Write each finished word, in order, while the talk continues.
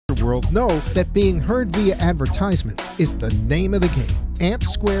world know that being heard via advertisements is the name of the game.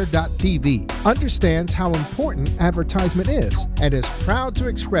 AmpSquare.tv understands how important advertisement is and is proud to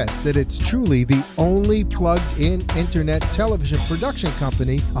express that it's truly the only plugged-in internet television production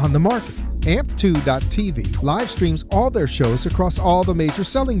company on the market. Amp2.tv live streams all their shows across all the major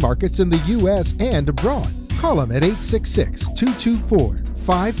selling markets in the U.S. and abroad. Call them at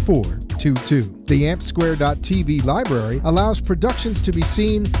 866-224-5422. The AmpSquare.tv library allows productions to be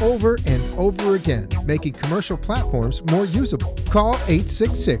seen over and over again, making commercial platforms more usable. Call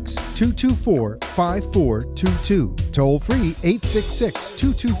 866-224-5422. Toll free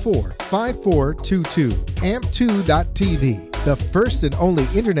 866-224-5422. Amp2.tv, the first and only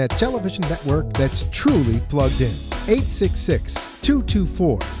internet television network that's truly plugged in.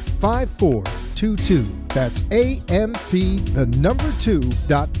 866-224-5422. That's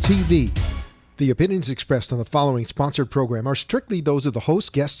AMP2.TV. The opinions expressed on the following sponsored program are strictly those of the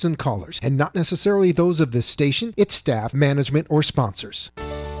host, guests, and callers, and not necessarily those of this station, its staff, management, or sponsors.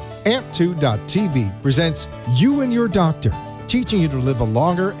 Amp2.tv presents You and Your Doctor, teaching you to live a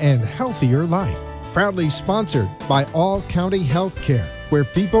longer and healthier life. Proudly sponsored by All County Healthcare, where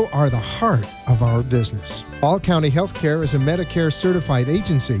people are the heart of our business. All County Healthcare is a Medicare certified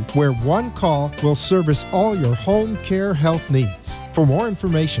agency where one call will service all your home care health needs. For more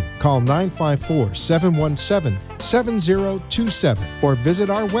information, call 954-717-7027 or visit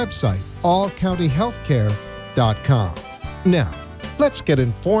our website, allcountyhealthcare.com. Now, let's get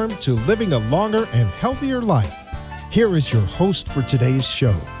informed to living a longer and healthier life. Here is your host for today's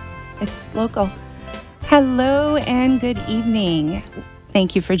show. It's local. Hello and good evening.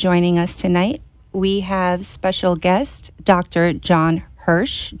 Thank you for joining us tonight. We have special guest, Dr. Jonathan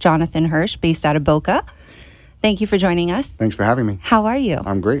Hersch, based out of Boca. Thank you for joining us. Thanks for having me. How are you?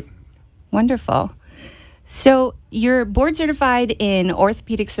 I'm great. Wonderful. So you're board certified in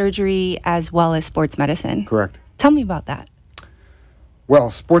orthopedic surgery as well as sports medicine. Correct. Tell me about that.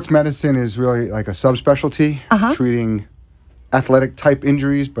 Well, sports medicine is really like a subspecialty, treating athletic type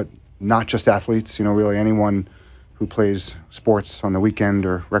injuries, but not just athletes, really anyone who plays sports on the weekend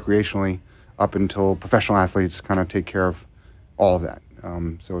or recreationally up until professional athletes kind of take care of all of that.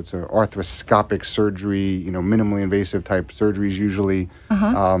 So it's an arthroscopic surgery, minimally invasive type surgeries usually.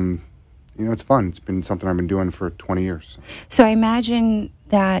 It's fun. It's been something I've been doing for 20 years. So I imagine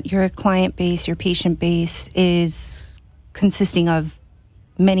that your client base, your patient base is consisting of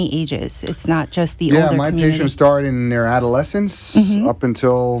many ages. It's not just the older my community. patients start in their adolescence up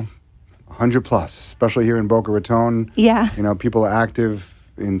until 100 plus, especially here in Boca Raton. Yeah. People are active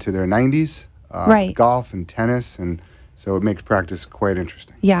into their 90s, golf and tennis, and so it makes practice quite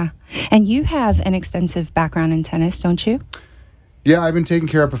interesting. Yeah. And you have an extensive background in tennis, don't you? Yeah, I've been taking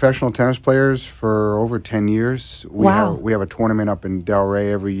care of professional tennis players for over 10 years. We have a tournament up in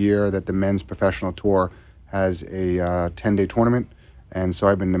Delray every year that the men's professional tour has a 10-day tournament. And so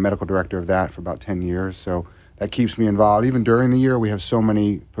I've been the medical director of that for about 10 years. So that keeps me involved. Even during the year, we have so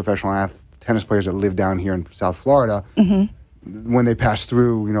many professional tennis players that live down here in South Florida. When they pass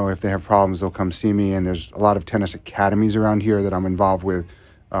through, if they have problems, they'll come see me. And there's a lot of tennis academies around here that I'm involved with,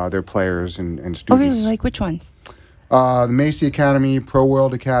 their players and students. Oh, really? Like which ones? The Macy Academy, Pro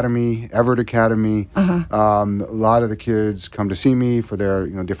World Academy, Everett Academy. A lot of the kids come to see me for their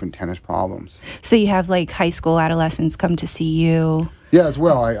different tennis problems. So you have like high school adolescents come to see you? Yeah, as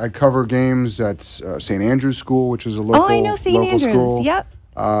well. I cover games at St. Andrew's School, which is a local school. Oh, I know St. Andrews. School. Yep.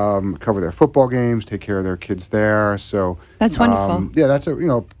 Cover their football games, take care of their kids there. So that's wonderful. Yeah, that's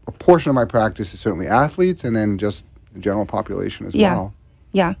a portion of my practice is certainly athletes, and then just the general population as well.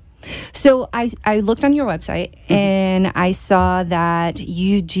 Yeah. So I looked on your website and I saw that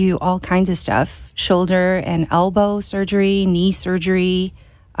you do all kinds of stuff: shoulder and elbow surgery, knee surgery,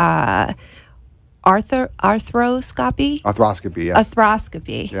 arthroscopy. Arthroscopy, yes.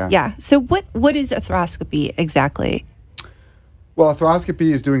 Arthroscopy. Yeah. So what is arthroscopy exactly? Well,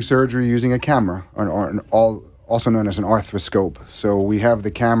 arthroscopy is doing surgery using a camera, also known as an arthroscope. So we have the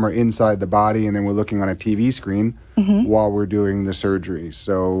camera inside the body, and then we're looking on a TV screen while we're doing the surgery.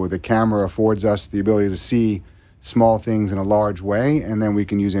 So the camera affords us the ability to see small things in a large way, and then we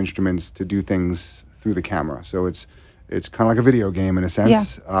can use instruments to do things through the camera. So it's kind of like a video game in a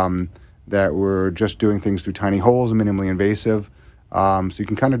sense, that we're just doing things through tiny holes, minimally invasive. So you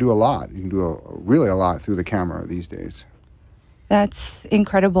can kind of do a lot. You can do really a lot through the camera these days. That's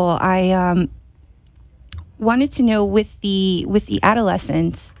incredible. I wanted to know with the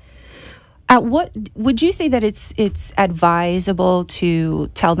adolescents, what would you say that it's advisable to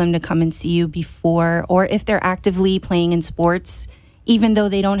tell them to come and see you before, or if they're actively playing in sports, even though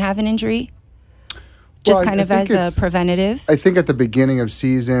they don't have an injury? Just kind of as a preventative? I think at the beginning of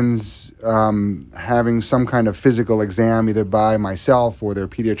seasons, having some kind of physical exam, either by myself or their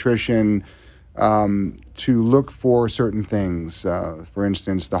pediatrician, to look for certain things. For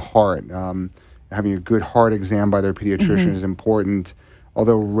instance, the heart. Having a good heart exam by their pediatrician is important.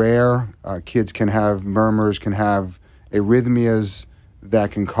 Although rare, kids can have murmurs, can have arrhythmias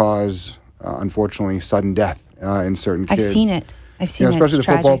that can cause, unfortunately, sudden death in certain kids. I've seen it. Especially the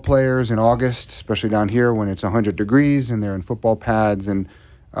tragic. football players in August, especially down here when it's 100 degrees and they're in football pads. And,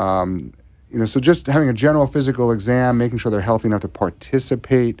 so just having a general physical exam, making sure they're healthy enough to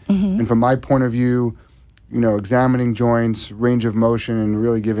participate. And from my point of view, examining joints, range of motion, and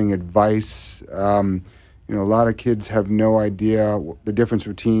really giving advice. A lot of kids have no idea the difference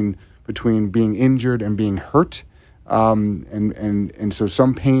between being injured and being hurt. And so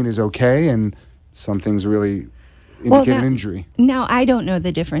some pain is okay, and some things really indicate an injury. Now, I don't know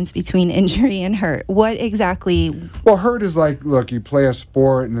the difference between injury and hurt. What exactly? Well, hurt is like, look, you play a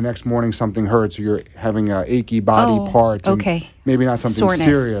sport and the next morning something hurts, or you're having an achy body part. And maybe not something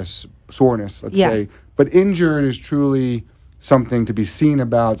serious, soreness, let's say. But injured is truly something to be seen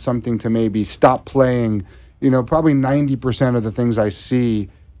about, something to maybe stop playing. Probably 90% of the things I see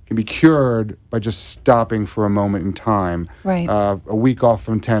can be cured by just stopping for a moment in time. Right. A week off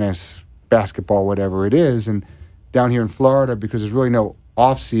from tennis, basketball, whatever it is. And down here in Florida, because there's really no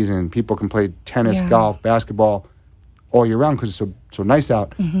off season, people can play tennis, golf, basketball all year round because it's so nice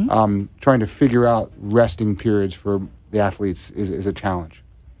out. Trying to figure out resting periods for the athletes is a challenge.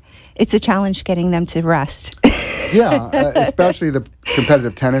 It's a challenge getting them to rest. Especially the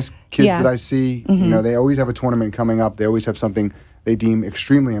competitive tennis kids that I see. They always have a tournament coming up. They always have something they deem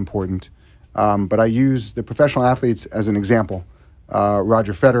extremely important. But I use the professional athletes as an example.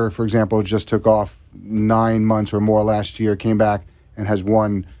 Roger Federer, for example, just took off 9 months or more last year, came back and has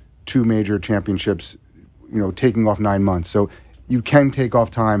won 2 major championships, taking off 9 months. So you can take off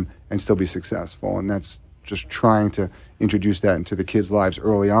time and still be successful. And that's just trying to introduce that into the kids' lives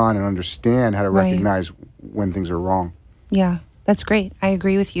early on and understand how to recognize when things are wrong. Yeah, that's great. I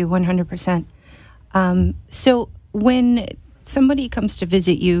agree with you 100%. So when somebody comes to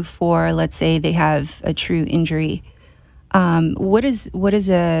visit you for, let's say they have a true injury, what does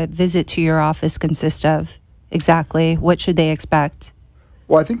a visit to your office consist of exactly? What should they expect?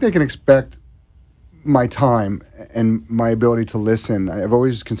 Well, I think they can expect my time and my ability to listen. I've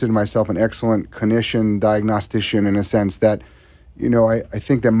always considered myself an excellent clinician, diagnostician, in a sense that, I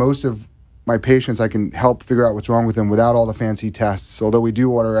think that most of my patients, I can help figure out what's wrong with them without all the fancy tests. Although we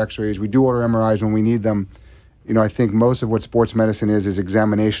do order x-rays, we do order MRIs when we need them. I think most of what sports medicine is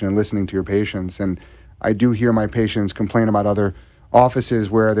examination and listening to your patients. And I do hear my patients complain about other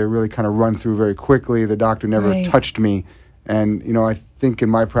offices where they really kind of run through very quickly. The doctor never touched me. And, I think in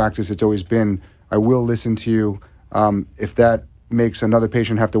my practice, it's always been, I will listen to you. If that makes another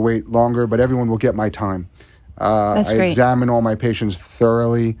patient have to wait longer, but everyone will get my time. I examine all my patients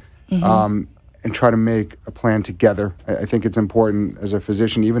thoroughly and try to make a plan together. I think it's important as a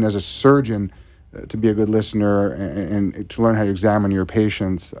physician, even as a surgeon, to be a good listener and to learn how to examine your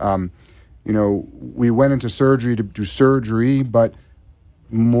patients. We went into surgery to do surgery, but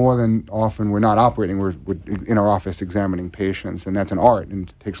more than often we're not operating. We're in our office examining patients, and that's an art, and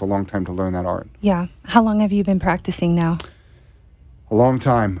it takes a long time to learn that art. Yeah. How long have you been practicing now? A long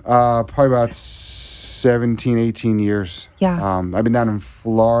time. Probably about 17, 18 years. Yeah. I've been down in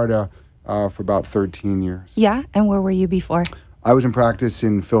Florida for about 13 years. Yeah? And where were you before? I was in practice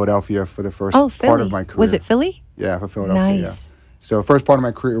in Philadelphia for the first part of my career. Was it Philly? Yeah, for Philadelphia. Nice. Yeah. So first part of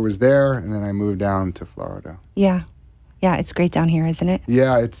my career was there, and then I moved down to Florida. Yeah. Yeah, it's great down here, isn't it?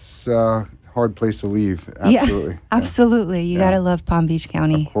 Yeah, it's a hard place to leave. Absolutely. Yeah, absolutely. You got to love Palm Beach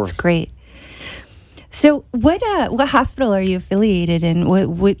County. Of course. It's great. So what hospital are you affiliated in?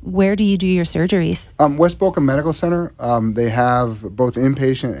 Where do you do your surgeries? West Boca Medical Center. They have both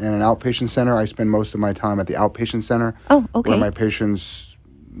inpatient and an outpatient center. I spend most of my time at the outpatient center. Oh, okay. Where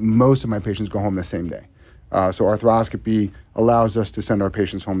most of my patients go home the same day. So arthroscopy allows us to send our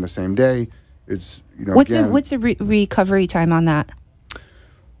patients home the same day. It's what's the recovery time on that?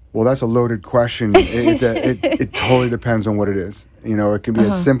 Well, that's a loaded question. It totally depends on what it is. It can be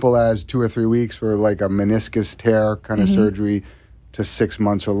as simple as 2 or 3 weeks for like a meniscus tear kind of surgery, to 6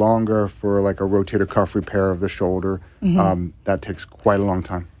 months or longer for like a rotator cuff repair of the shoulder. That takes quite a long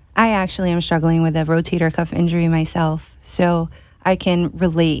time. I actually am struggling with a rotator cuff injury myself, so I can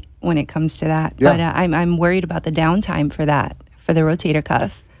relate when it comes to that. Yeah. But I'm worried about the downtime for the rotator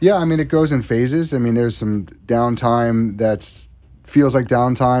cuff. Yeah, I mean, it goes in phases. There's some downtime that feels like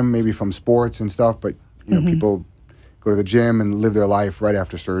downtime, maybe from sports and stuff, but people go to the gym and live their life right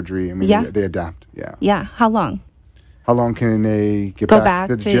after surgery. I mean, they adapt. Yeah. Yeah. How long? How long can they get Go back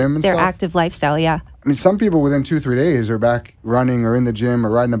to the gym and their stuff? active lifestyle? Yeah. I mean, some people within 2-3 days are back running or in the gym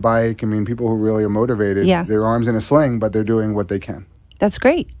or riding a bike. I mean, people who really are motivated, their arms in a sling, but they're doing what they can. That's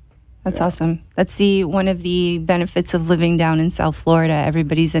great. That's awesome. That's one of the benefits of living down in South Florida.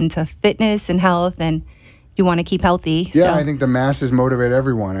 Everybody's into fitness and health, and you want to keep healthy. Yeah, I think the masses motivate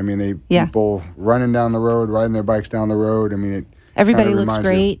everyone. I mean, people running down the road, riding their bikes down the road. I mean, everybody looks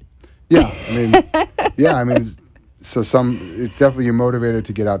great. Yeah, I mean, so it's definitely you're motivated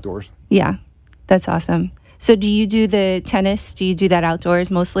to get outdoors. Yeah, that's awesome. So do you do the tennis? Do you do that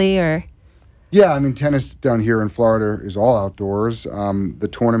outdoors mostly, or? Yeah, I mean, tennis down here in Florida is all outdoors. The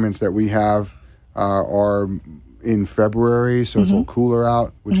tournaments that we have are in February, so it's a little cooler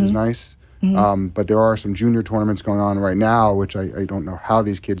out, which is nice. But there are some junior tournaments going on right now, which I don't know how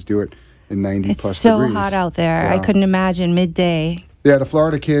these kids do it in 90+ degrees. It's so hot out there. I couldn't imagine midday. Yeah, the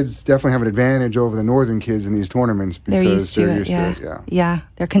Florida kids definitely have an advantage over the northern kids in these tournaments because they're used to it. Yeah,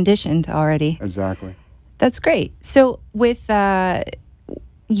 they're conditioned already. Exactly. That's great. So with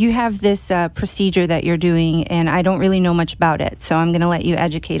you have this procedure that you're doing, and I don't really know much about it, so I'm going to let you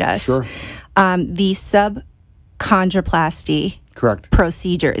educate us. Sure. The subchondroplasty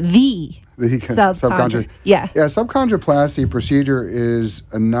procedure. The subchondroplasty. Yeah, subchondroplasty procedure is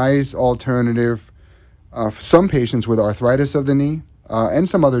a nice alternative for some patients with arthritis of the knee and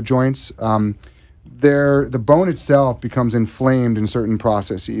some other joints. The bone itself becomes inflamed in certain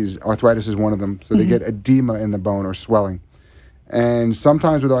processes. Arthritis is one of them. So they get edema in the bone or swelling. And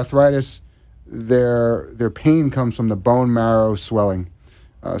sometimes with arthritis, their pain comes from the bone marrow swelling.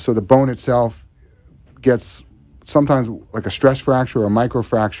 So the bone itself gets sometimes like a stress fracture or a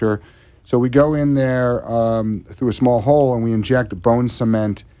microfracture. So we go in there through a small hole and we inject bone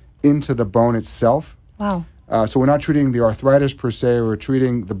cement into the bone itself. Wow. So we're not treating the arthritis per se, we're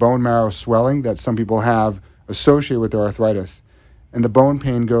treating the bone marrow swelling that some people have associated with their arthritis. And the bone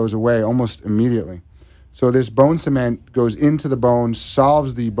pain goes away almost immediately. So this bone cement goes into the bone,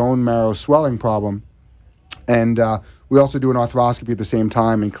 solves the bone marrow swelling problem. And we also do an arthroscopy at the same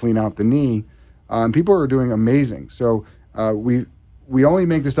time and clean out the knee. And people are doing amazing. So we only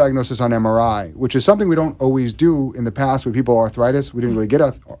make this diagnosis on MRI, which is something we don't always do in the past with people with arthritis. We didn't really get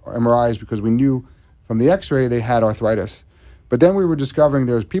MRIs because we knew from the x-ray they had arthritis. But then we were discovering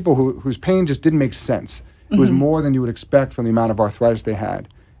there was people whose pain just didn't make sense. It was more than you would expect from the amount of arthritis they had.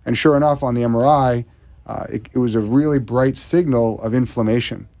 And sure enough, on the MRI, it was a really bright signal of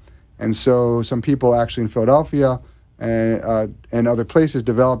inflammation. And so some people actually in Philadelphia and other places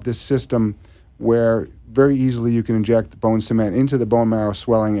developed this system where very easily you can inject bone cement into the bone marrow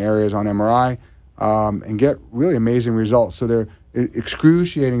swelling areas on MRI and get really amazing results. So their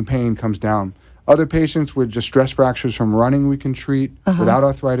excruciating pain comes down. Other patients with just stress fractures from running we can treat without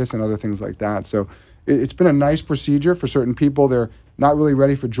arthritis and other things like that. So it's been a nice procedure for certain people. They're not really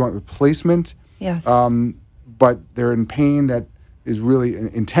ready for joint replacement. Yes. But they're in pain that is really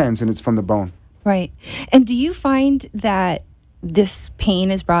intense, and it's from the bone. Right. And do you find that this pain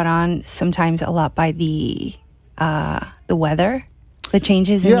is brought on sometimes a lot by the weather, the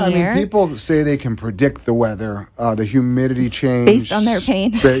changes in the air? Yeah, I mean, people say they can predict the weather, the humidity change. Based on their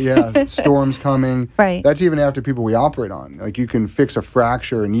pain. Storms coming. Right. That's even after people we operate on. Like you can fix a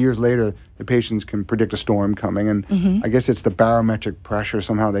fracture, and years later, the patients can predict a storm coming. And I guess it's the barometric pressure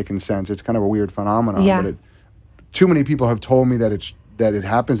somehow they can sense. It's kind of a weird phenomenon. Yeah. But too many people have told me that it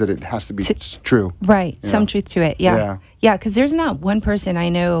happens, that it has to be true. Right. Some truth to it. Yeah. Yeah, because there's not one person I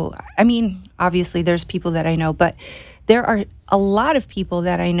know. I mean, obviously there's people that I know, but there are a lot of people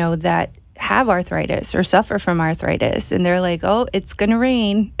that I know that have arthritis or suffer from arthritis, and they're like, "Oh, it's gonna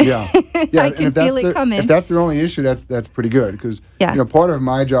rain." Yeah, yeah. I can feel it coming. If that's their only issue, that's pretty good because part of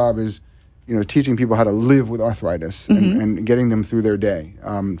my job is teaching people how to live with arthritis and getting them through their day.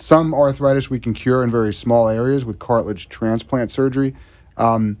 Some arthritis we can cure in very small areas with cartilage transplant surgery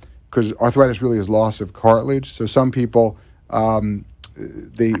because arthritis really is loss of cartilage. So some people.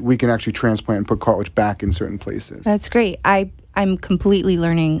 We can actually transplant and put cartilage back in certain places. That's great. I'm completely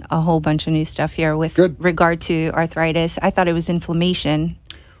learning a whole bunch of new stuff here with regard to arthritis. I thought it was inflammation.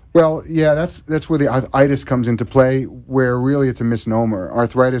 Well, yeah, that's where the itis comes into play, where really it's a misnomer.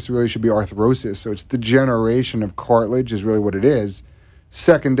 Arthritis really should be arthrosis, so it's degeneration of cartilage is really what it is.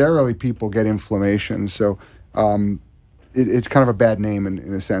 Secondarily, people get inflammation, so it's kind of a bad name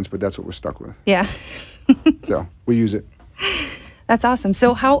in a sense, but that's what we're stuck with. Yeah. So we use it. That's awesome.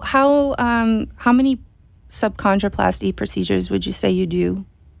 So how many subchondroplasty procedures would you say you do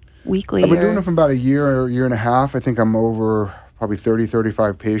weekly? I've been doing it for about a year and a half. I think I'm over probably 30,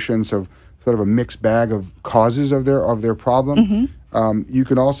 35 patients of sort of a mixed bag of causes of their problem. You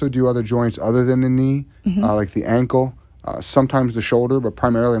can also do other joints other than the knee, like the ankle, sometimes the shoulder, but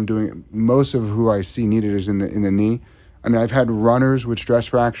primarily I'm doing most of who I see needed is in the knee. I mean, I've had runners with stress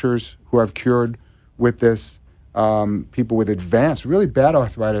fractures who I've cured with this. People with advanced, really bad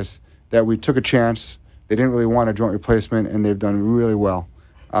arthritis that we took a chance. They didn't really want a joint replacement, and they've done really well.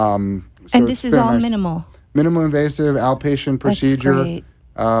 And this is all minimal. Minimal invasive outpatient procedure. That's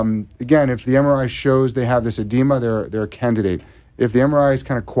great. Again, if the MRI shows they have this edema, they're a candidate. If the MRI is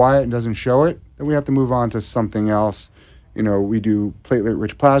kind of quiet and doesn't show it, then we have to move on to something else. You know, we do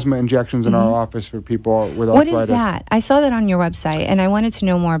platelet-rich plasma injections in our office for people with arthritis. What is that? I saw that on your website, and I wanted to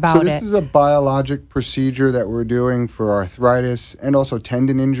know more about it. So this is a biologic procedure that we're doing for arthritis and also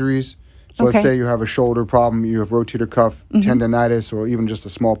tendon injuries. So let's say you have a shoulder problem, you have rotator cuff tendonitis, or even just a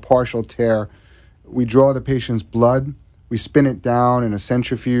small partial tear. We draw the patient's blood, we spin it down in a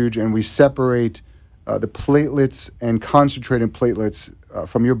centrifuge, and we separate the platelets and concentrated platelets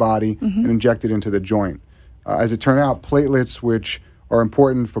from your body and inject it into the joint. As it turned out, platelets, which are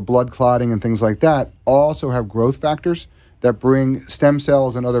important for blood clotting and things like that, also have growth factors that bring stem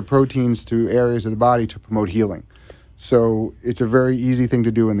cells and other proteins to areas of the body to promote healing. So it's a very easy thing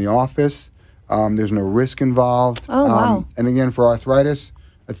to do in the office. There's no risk involved. Oh, wow. And again, for arthritis,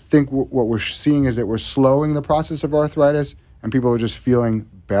 I think what we're seeing is that we're slowing the process of arthritis, and people are just feeling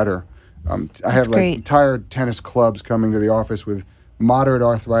better. I have like entire tennis clubs coming to the office with moderate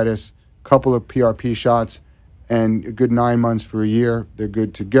arthritis, couple of PRP shots, and a good 9 months for a year. They're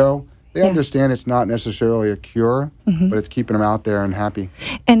good to go. They understand it's not necessarily a cure, but it's keeping them out there and happy.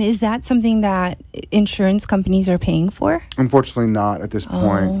 And is that something that insurance companies are paying for? Unfortunately not at this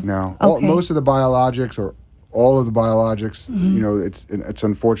point, no. Most of the biologics, or all of the biologics, you know, it's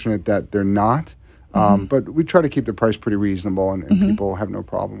unfortunate that they're not. But we try to keep the price pretty reasonable, and people have no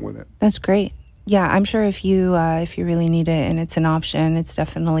problem with it. That's great. Yeah, I'm sure if you really need it and it's an option, it's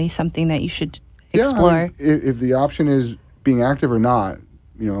definitely something that you should explore. I mean, if the option is being active or not,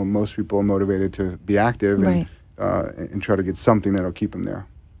 you know, most people are motivated to be active and try to get something that'll keep them there.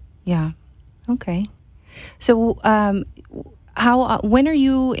 Yeah. Okay. So, when are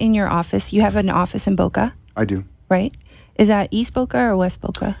you in your office? You have an office in Boca? I do. Right. Is that East Boca or West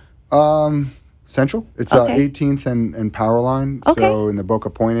Boca? Central. It's 18th and Powerline. Okay. So in the Boca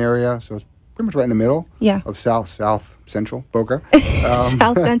Point area. So it's pretty much right in the middle of South Central Boca.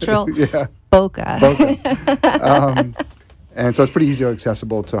 South Central Boca. And so it's pretty easily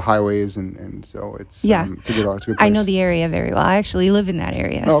accessible to highways, and so it's a good place. I know the area very well. I actually live in that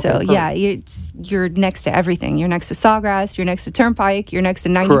area. Oh, okay, so perfect. yeah, you're next to everything. You're next to Sawgrass, you're next to Turnpike, you're next to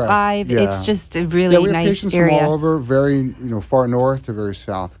 95. Yeah. It's just a really we have nice patients area. from all over, very far north to very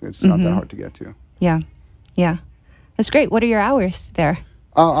south. It's not that hard to get to. Yeah. That's great. What are your hours there?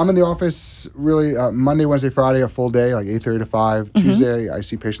 I'm in the office really Monday, Wednesday, Friday, a full day, like 8:30 to 5. Tuesday, I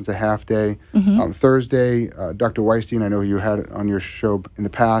see patients a half day. Thursday, Dr. Weinstein, I know you had on your show in the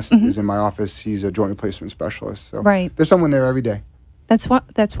past, is in my office. He's a joint replacement specialist. So there's someone there every day. That's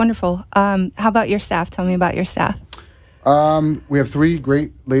wonderful. How about your staff? Tell me about your staff. We have 3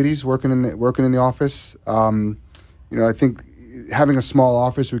 great ladies working in the office. I think having a small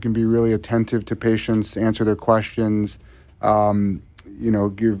office, we can be really attentive to patients, answer their questions.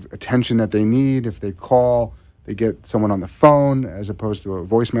 Give attention that they need. If they call, they get someone on the phone as opposed to a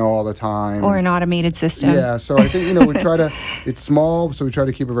voicemail all the time. Or an automated system. Yeah, so I think, we try to, it's small, so we try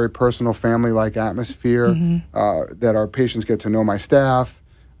to keep a very personal, family-like atmosphere, that our patients get to know my staff,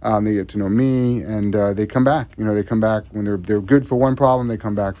 they get to know me, and they come back. They come back when they're good for one problem, they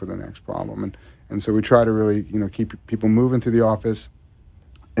come back for the next problem. And so we try to really, keep people moving through the office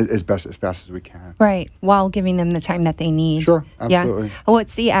as fast as we can. Right, while giving them the time that they need. Sure, absolutely. Yeah.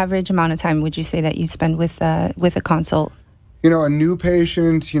 What's the average amount of time would you say that you spend with a consult? A new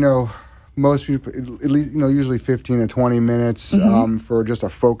patient, most people, at least, usually 15 to 20 minutes for just a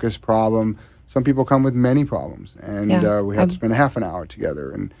focus problem. Some people come with many problems, and we have to spend a half an hour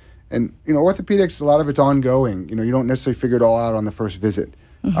together. And orthopedics, a lot of it's ongoing. You don't necessarily figure it all out on the first visit.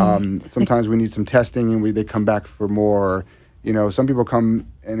 Sometimes we need some testing, and they come back for more. Some people come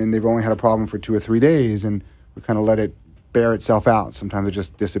and then they've only had a problem for 2 or 3 days, and we kind of let it bear itself out. Sometimes it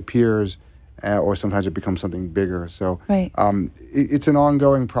just disappears, or sometimes it becomes something bigger. So it's an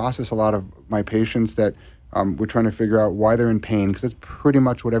ongoing process. A lot of my patients that we're trying to figure out why they're in pain, because that's pretty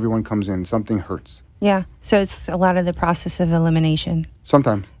much what everyone comes in. Something hurts. Yeah. So it's a lot of the process of elimination.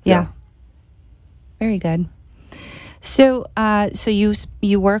 Sometimes. Yeah. Very good. So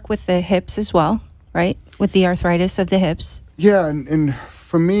you work with the hips as well, right? With the arthritis of the hips. Yeah, and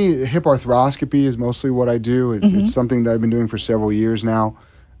for me, hip arthroscopy is mostly what I do. It's something that I've been doing for several years now.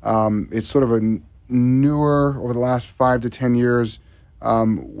 It's sort of a newer, over the last 5 to 10 years,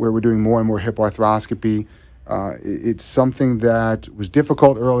 where we're doing more and more hip arthroscopy. It's something that was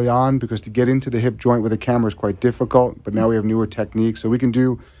difficult early on because to get into the hip joint with a camera is quite difficult, but now we have newer techniques. So we can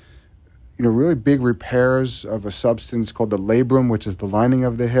do really big repairs of a substance called the labrum, which is the lining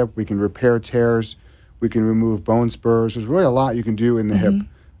of the hip. We can repair tears. We can remove bone spurs. There's really a lot you can do in the hip.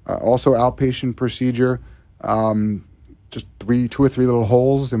 Also outpatient procedure, just 2 or 3 little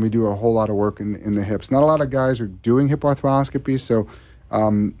holes, and we do a whole lot of work in the hips. Not a lot of guys are doing hip arthroscopy, so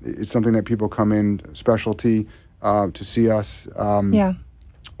it's something that people come in specialty to see us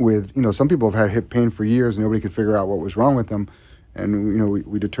with. Some people have had hip pain for years, and nobody could figure out what was wrong with them. And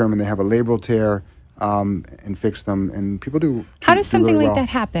we determine they have a labral tear and fix them. And people do. How does something really like that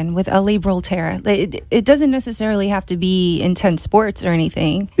happen with a labral tear? It doesn't necessarily have to be intense sports or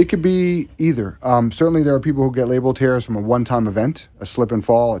anything. It could be either. Certainly, there are people who get labral tears from a one-time event, a slip and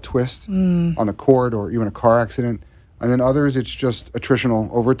fall, a twist on the cord, or even a car accident. And then others, it's just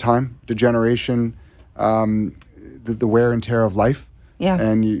attritional over time, degeneration, the wear and tear of life. Yeah.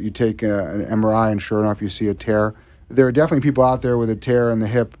 And you take an MRI, and sure enough, you see a tear. There are definitely people out there with a tear in the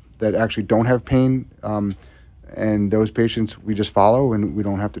hip that actually don't have pain, and those patients we just follow and we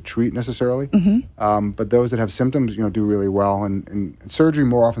don't have to treat necessarily. But those that have symptoms, do really well, and surgery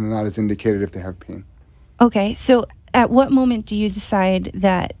more often than not is indicated if they have pain. Okay, so at what moment do you decide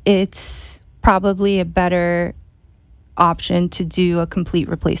that it's probably a better option to do a complete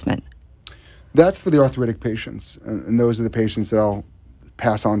replacement? That's for the arthritic patients, and those are the patients that I'll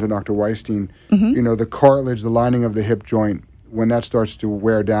pass on to Dr. Weinstein. The cartilage, the lining of the hip joint, when that starts to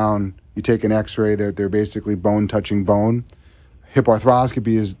wear down, you take an x-ray, they're basically bone touching bone. Hip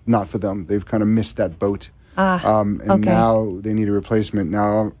arthroscopy is not for them. They've kind of missed that boat. Now they need a replacement.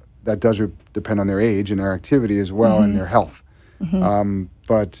 Now, that does depend on their age and their activity as well and their health.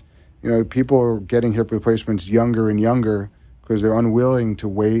 But, people are getting hip replacements younger and younger because they're unwilling to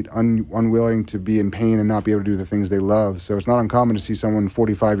wait, unwilling to be in pain and not be able to do the things they love. So it's not uncommon to see someone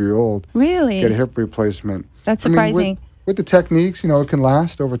 45-year-old really get a hip replacement. That's surprising. With the techniques, it can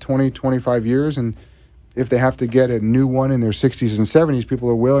last over 20, 25 years. And if they have to get a new one in their 60s and 70s, people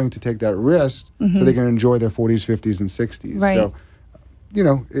are willing to take that risk so they can enjoy their 40s, 50s, and 60s. Right. So,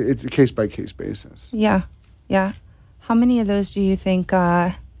 it's a case-by-case basis. Yeah. How many of those do you think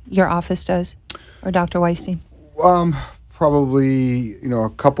your office does, or Dr. Weinstein? Probably, a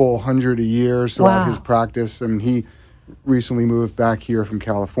couple hundred a year throughout his practice. I mean, he recently moved back here from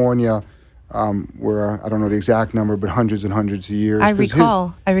California, where I don't know the exact number, but hundreds and hundreds of years. I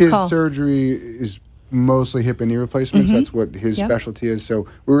recall. His surgery is mostly hip and knee replacements. That's what his specialty is. So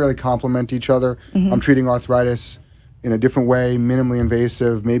we really complement each other. I'm treating arthritis in a different way, minimally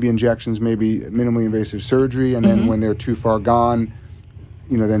invasive, maybe injections, maybe minimally invasive surgery. And then when they're too far gone,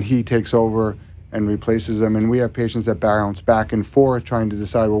 then he takes over and replaces them. And we have patients that bounce back and forth trying to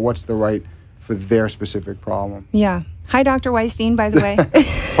decide, well, what's the right for their specific problem. Yeah. Hi, Dr. Weinstein, by the way.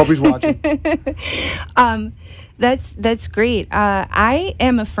 Hope he's watching. That's great. I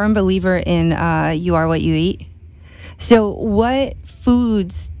am a firm believer in you are what you eat. So what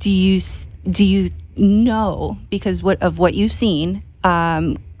foods do you know, because of what you've seen,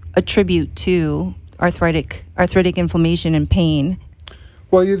 attribute to arthritic inflammation and pain?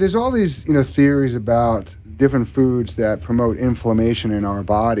 Well, there's all these theories about different foods that promote inflammation in our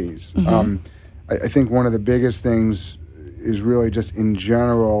bodies. I think one of the biggest things is really just in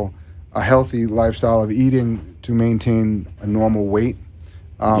general a healthy lifestyle of eating to maintain a normal weight.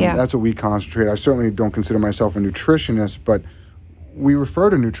 That's what we concentrate. I certainly don't consider myself a nutritionist, but we refer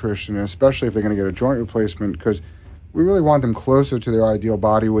to nutritionists, especially if they're going to get a joint replacement, because we really want them closer to their ideal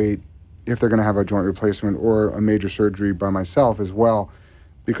body weight if they're going to have a joint replacement or a major surgery by myself as well,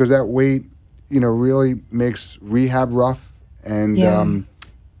 because that weight, really makes rehab rough and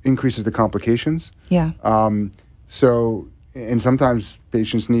increases the complications. And sometimes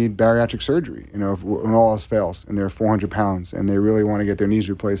patients need bariatric surgery, when all else fails and they're 400 pounds and they really want to get their knees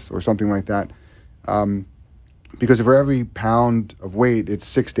replaced or something like that. Because for every pound of weight, it's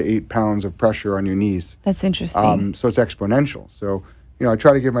 6 to 8 pounds of pressure on your knees. That's interesting. So it's exponential. So, I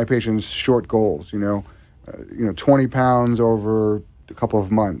try to give my patients short goals, 20 pounds over a couple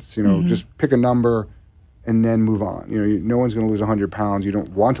of months, just pick a number and then move on. No one's going to lose 100 pounds. You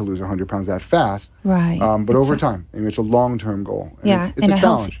don't want to lose 100 pounds that fast. Right. But over time, it's a long-term goal. And it's in a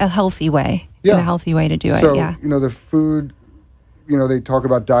challenge. a healthy way. Yeah. In a healthy way to do So, it, the food, they talk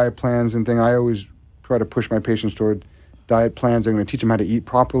about diet plans and things. I always try to push my patients toward diet plans. I'm going to teach them how to eat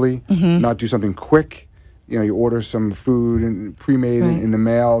properly, not do something quick. You order some food and pre-made in the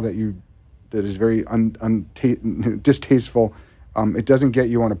mail that is very distasteful, It doesn't get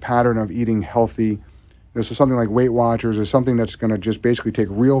you on a pattern of eating healthy. So something like Weight Watchers or something that's going to just basically take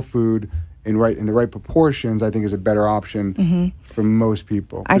real food in the right proportions, I think is a better option for most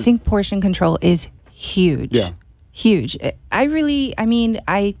people. I think portion control is huge. Yeah. Huge.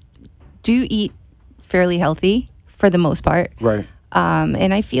 I do eat fairly healthy for the most part. Right.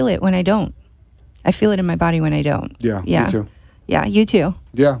 And I feel it when I don't. I feel it in my body when I don't. Yeah, Yeah. me too. Yeah, you too.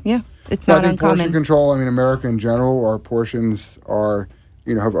 Yeah. Yeah. It's No, not I think uncommon. portion control, America in general, our portions are,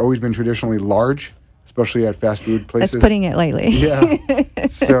 have always been traditionally large, especially at fast food places. That's putting it lightly. Yeah.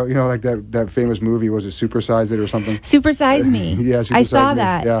 So, like that famous movie, was it Super Size It or something? Super Size Me. Yeah, Super I Size saw Me.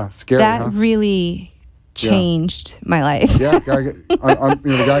 that. Yeah, scary, That huh? really changed my life. Yeah,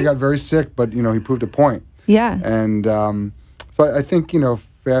 the guy got very sick, but, he proved a point. Yeah. And so I think,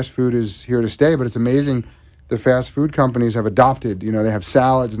 fast food is here to stay, but it's amazing the fast food companies have adopted. They have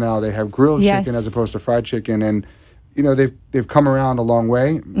salads now, they have grilled chicken as opposed to fried chicken, and they've come around a long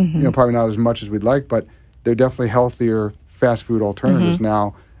way. Probably not as much as we'd like, but they're definitely healthier fast food alternatives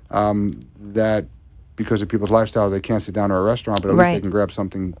now. That because of people's lifestyle, they can't sit down to a restaurant, but at least they can grab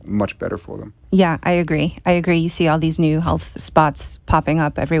something much better for them. Yeah, I agree. You see all these new health spots popping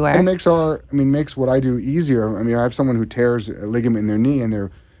up everywhere. And it makes what I do easier. I have someone who tears a ligament in their knee and they're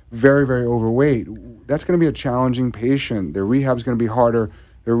very, very overweight. That's going to be a challenging patient. Their rehab's going to be harder.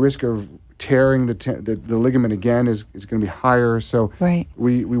 Their risk of tearing the ligament again is going to be higher. So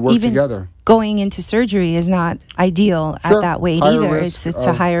we work Even together. Going into surgery is not ideal at that weight higher either. Risk It's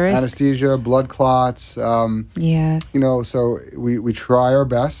a higher risk. Anesthesia, blood clots. Yes. So we try our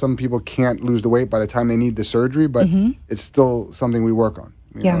best. Some people can't lose the weight by the time they need the surgery, but it's still something we work on.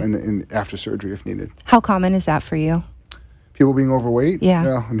 In after surgery if needed. How common is that for you? People being overweight?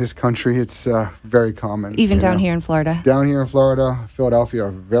 Yeah. In this country, it's very common. Even down here in Florida? Down here in Florida, Philadelphia,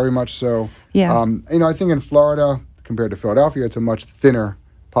 very much so. Yeah. I think in Florida, compared to Philadelphia, it's a much thinner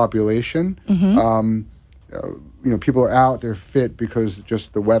population. People are out, they're fit because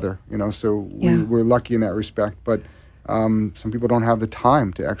just the weather, so we're lucky in that respect. But some people don't have the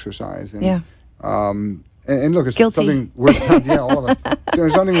time to exercise. And, and look, it's Guilty. something we're, all of us.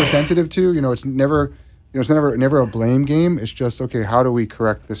 It's something we're sensitive to. It's never... it's never a blame game. It's just, okay, how do we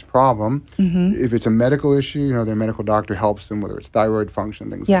correct this problem? If it's a medical issue, their medical doctor helps them, whether it's thyroid function,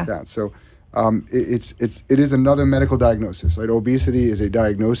 things like that. So it is another medical diagnosis. Right? Obesity is a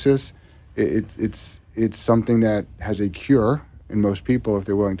diagnosis. It's something that has a cure in most people if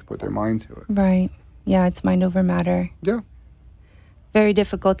they're willing to put their mind to it. Right. Yeah, it's mind over matter. Yeah. Very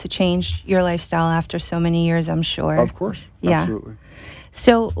difficult to change your lifestyle after so many years, I'm sure. Of course. Yeah. Absolutely.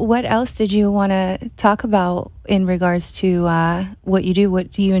 So what else did you want to talk about in regards to what you do?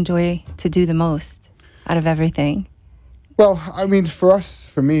 What do you enjoy to do the most out of everything? Well,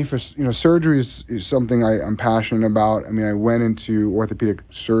 for me, surgery is something I'm passionate about. I went into orthopedic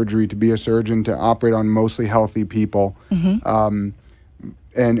surgery to be a surgeon, to operate on mostly healthy people. And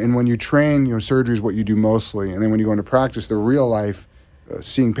when you train, surgery is what you do mostly. And then when you go into practice, the real life,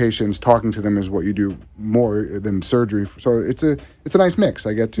 seeing patients, talking to them is what you do more than surgery. So it's a nice mix.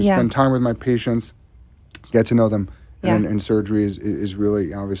 I get to spend time with my patients, get to know them, and surgery is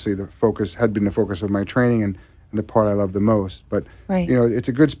really obviously had been the focus of my training and the part I love the most. But it's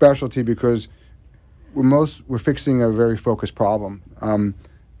a good specialty because we're fixing a very focused problem.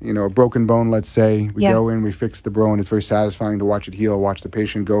 A broken bone, let's say, we go in, we fix the bone. It's very satisfying to watch it heal, watch the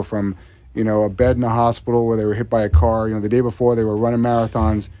patient go from a bed in a hospital where they were hit by a car. The day before they were running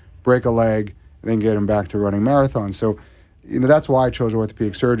marathons, break a leg, and then get them back to running marathons. So, that's why I chose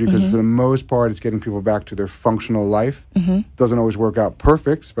orthopedic surgery, because for the most part, it's getting people back to their functional life. Doesn't always work out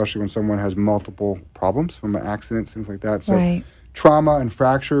perfect, especially when someone has multiple problems from accidents, things like that. So, trauma and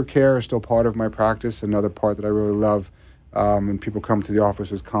fracture care is still part of my practice. Another part that I really love. When people come to the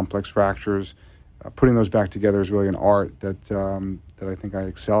office with complex fractures, putting those back together is really an art that I think I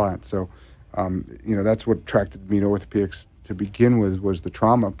excel at. So, that's what attracted me to orthopedics to begin with, was the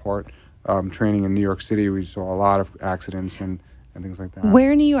trauma part. Training in New York City, we saw a lot of accidents and things like that.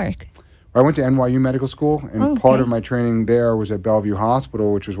 Where in New York? I went to NYU Medical School, and part of my training there was at Bellevue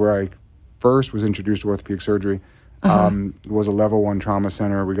Hospital, which is where I first was introduced to orthopedic surgery. It was a level 1 trauma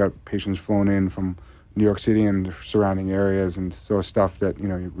center. We got patients flown in from New York City and the surrounding areas, and saw stuff that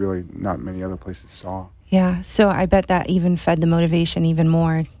really not many other places saw. Yeah, so I bet that even fed the motivation even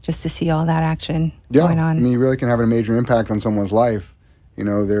more, just to see all that action going on. You really can have a major impact on someone's life.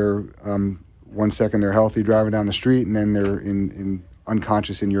 They're 1 second they're healthy driving down the street, and then they're in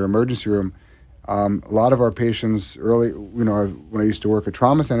unconscious in your emergency room. A lot of our patients early, when I used to work at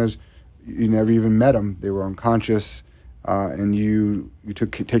trauma centers, you never even met them. They were unconscious, and you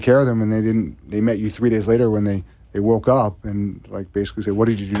take care of them, and they met you 3 days later when they they woke up and like basically said, "What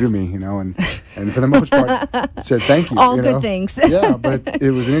did you do to me?" You know, and for the most part said thank you. All you good know? things. Yeah, but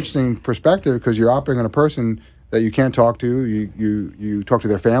it was an interesting perspective because you're operating on a person that you can't talk to. You talk to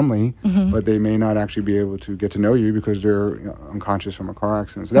their family, but they may not actually be able to get to know you because they're unconscious from a car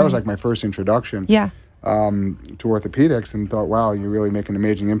accident. So that was like my first introduction Yeah. To orthopedics, and thought, wow, you really make an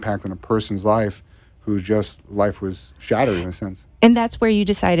amazing impact on a person's life whose just life was shattered in a sense. And that's where you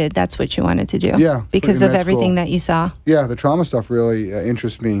decided that's what you wanted to do. Yeah. Because of everything that you saw. Yeah, the trauma stuff really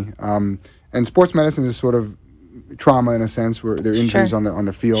interests me. And sports medicine is sort of trauma in a sense, where there are injuries on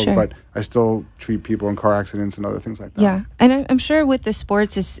the field, but I still treat people in car accidents and other things like that. Yeah, and I'm sure with the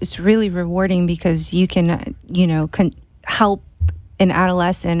sports, it's really rewarding because you can, help an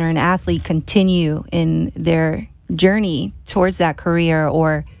adolescent or an athlete continue in their journey towards that career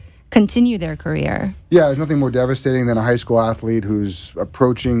or continue their career. Yeah, there's nothing more devastating than a high school athlete who's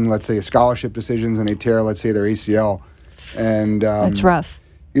approaching, let's say, a scholarship decisions, and they tear, let's say, their ACL. And that's rough.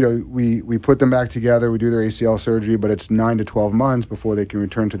 We put them back together, we do their ACL surgery, but it's 9 to 12 months before they can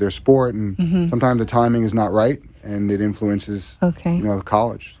return to their sport, and sometimes the timing is not right, and it influences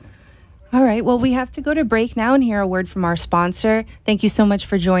college. All right, well, we have to go to break now and hear a word from our sponsor. Thank you so much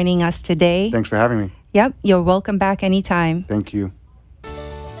for joining us today. Thanks for having me. Yep, you're welcome back anytime. Thank you.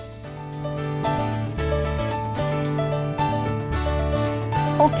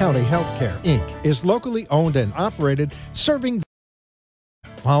 All County Healthcare, Inc. is locally owned and operated, serving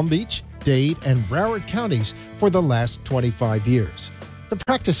Palm Beach, Dade, and Broward counties for the last 25 years. The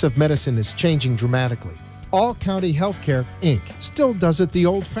practice of medicine is changing dramatically. All County Healthcare, Inc. still does it the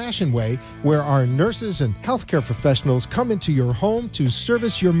old-fashioned way, where our nurses and healthcare professionals come into your home to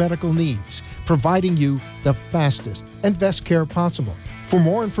service your medical needs, providing you the fastest and best care possible. For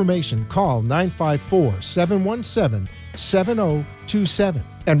more information, call 954-717-7027.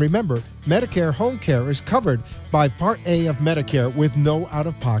 And remember, Medicare Home Care is covered by Part A of Medicare with no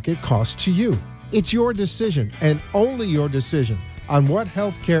out-of-pocket cost to you. It's your decision, and only your decision, on what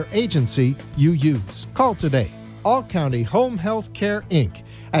healthcare agency you use. Call today. All County Home Health Care, Inc.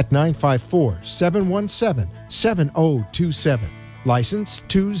 at 954-717-7027. License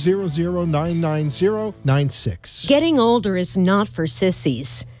 200999096. Getting older is not for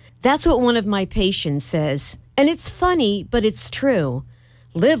sissies. That's what one of my patients says. And it's funny, but it's true.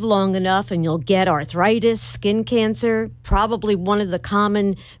 Live long enough and you'll get arthritis, skin cancer, probably one of the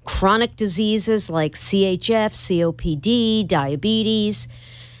common chronic diseases like CHF, COPD, diabetes.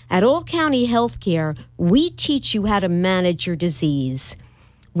 At All County Healthcare, we teach you how to manage your disease.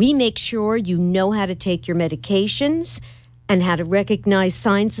 We make sure you know how to take your medications and how to recognize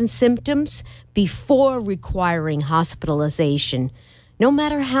signs and symptoms before requiring hospitalization, no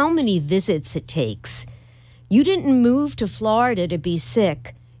matter how many visits it takes. You didn't move to Florida to be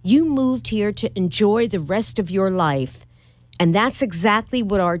sick. You moved here to enjoy the rest of your life. And that's exactly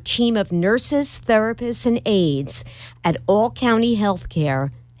what our team of nurses, therapists, and aides at All County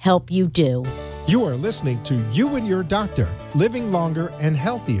Healthcare help you do. You are listening to You and Your Doctor, Living Longer and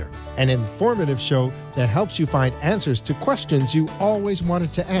Healthier, an informative show that helps you find answers to questions you always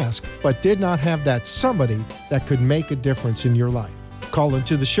wanted to ask, but did not have that somebody that could make a difference in your life. Call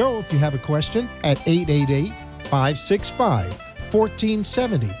into the show if you have a question at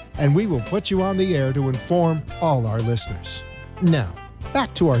 888-565-1470, and we will put you on the air to inform all our listeners. Now,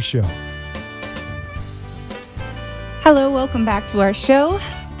 back to our show. Hello, welcome back to our show,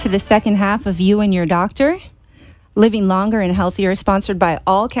 to the second half of You and Your Doctor, Living Longer and Healthier, sponsored by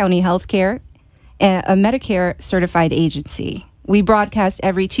All County Healthcare, a Medicare certified agency. We broadcast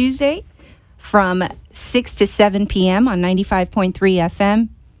every Tuesday from 6 to 7 p.m. on 95.3 FM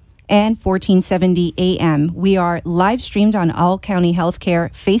and 1470 AM. We are live streamed on All County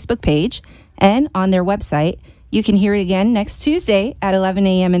Healthcare Facebook page and on their website. You can hear it again next Tuesday at 11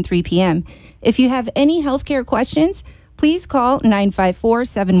 a.m. and 3 p.m. If you have any healthcare questions, please call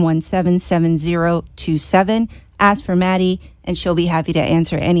 954-717-7027. Ask for Maddie, and she'll be happy to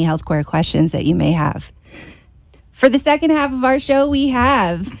answer any healthcare questions that you may have. For the second half of our show, we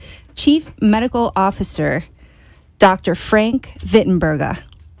have Chief Medical Officer, Dr. Frank Vittimberga.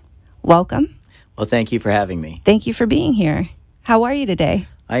 Welcome. Well, thank you for having me. Thank you for being here. How are you today?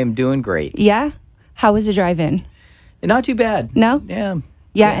 I am doing great. Yeah? How was the drive-in? Not too bad. No? Yeah.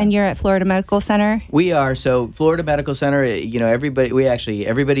 Yeah, and you're at Florida Medical Center? We are. So Florida Medical Center,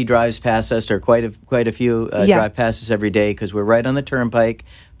 everybody drives past us, or quite a few drive past us every day because we're right on the turnpike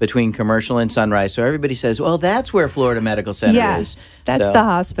between Commercial and Sunrise. So everybody says, well, that's where Florida Medical Center is. That's the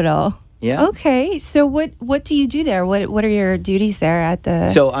hospital. Yeah. Okay. So what do you do there? What are your duties there at the...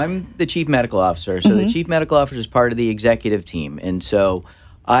 So I'm the Chief Medical Officer. So the Chief Medical Officer is part of the executive team. And so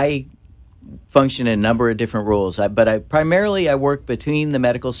I function in a number of different roles. But I primarily work between the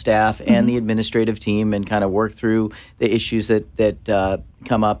medical staff and the administrative team, and kind of work through the issues that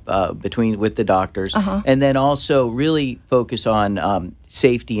come up with the doctors, and then also really focus on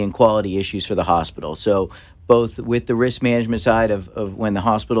safety and quality issues for the hospital. So both with the risk management side of when the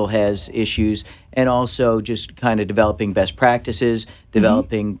hospital has issues, and also just kind of developing best practices,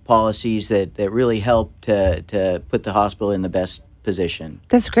 developing policies that really help to put the hospital in the best position.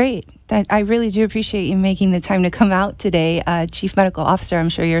 That's great. I really do appreciate you making the time to come out today. Chief Medical Officer, I'm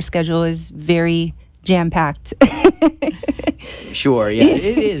sure your schedule is very jam-packed. Sure, yeah,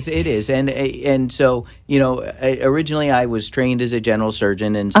 it is. And so, originally I was trained as a general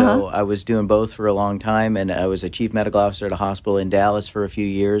surgeon, and so I was doing both for a long time, and I was a chief medical officer at a hospital in Dallas for a few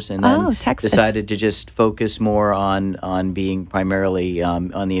years, and then decided to just focus more on being primarily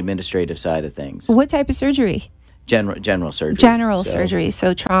on the administrative side of things. What type of surgery? General surgery. Surgery,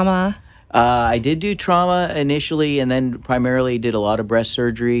 so trauma. I did do trauma initially, and then primarily did a lot of breast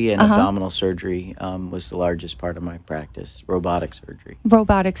surgery and abdominal surgery was the largest part of my practice, robotic surgery.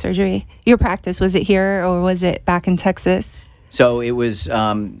 Robotic surgery. Your practice, was it here or was it back in Texas? So it was,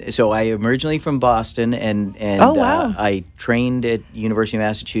 so I am originally from Boston, and I trained at University of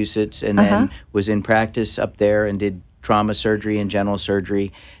Massachusetts, and then was in practice up there and did trauma surgery and general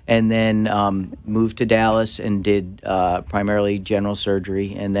surgery, and then moved to Dallas and did primarily general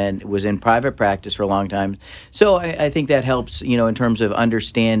surgery, and then was in private practice for a long time. So I think that helps, in terms of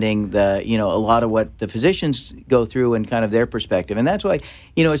understanding a lot of what the physicians go through and kind of their perspective. And that's why,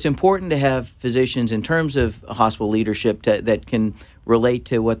 it's important to have physicians in terms of hospital leadership that can relate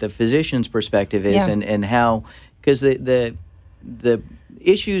to what the physician's perspective is, and how, because the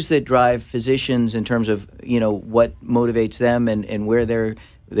issues that drive physicians in terms of what motivates them and where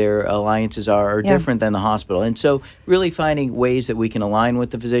their alliances are different than the hospital. And so really finding ways that we can align with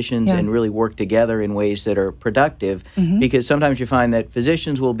the physicians and really work together in ways that are productive, because sometimes you find that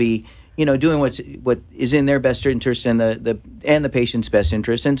physicians will be doing what is in their best interest and the patient's best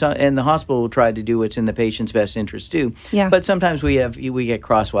interest, and the hospital will try to do what's in the patient's best interest too. But sometimes we get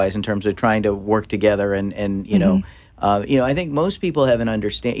crosswise in terms of trying to work together, and I think most people have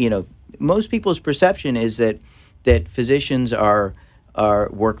most people's perception is that physicians are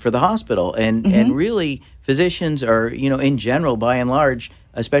work for the hospital, and really physicians are, in general, by and large,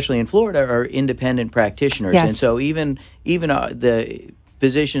 especially in Florida, are independent practitioners. And so even the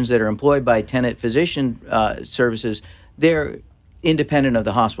physicians that are employed by Tenet Physician Services, they're independent of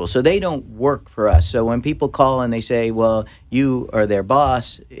the hospital, so they don't work for us. So when people call and they say, "Well, you are their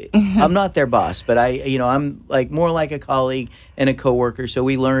boss," I'm not their boss, but I'm more like a colleague and a coworker. So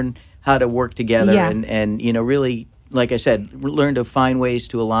we learn how to work together, and really, like I said, learn to find ways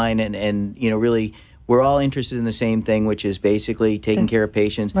to align, and really, we're all interested in the same thing, which is basically taking care of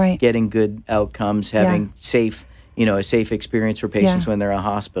patients, getting good outcomes, having a safe experience for patients when they're in a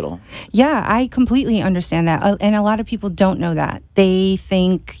hospital. Yeah, I completely understand that. And a lot of people don't know that. They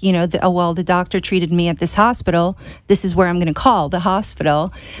think, the doctor treated me at this hospital. This is where I'm going to call the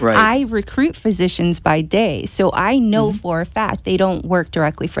hospital. I recruit physicians by day, so I know for a fact they don't work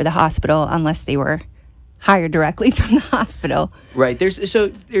directly for the hospital unless they were hired directly from the hospital. Right.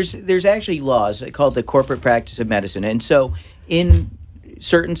 There's actually laws called the Corporate Practice of Medicine. And so in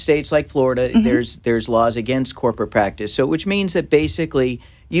certain states like Florida, there's laws against corporate practice. So which means that basically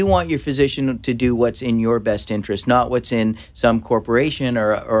you want your physician to do what's in your best interest, not what's in some corporation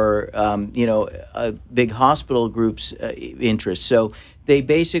or a big hospital group's interest. So they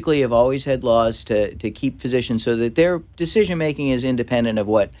basically have always had laws to keep physicians so that their decision making is independent of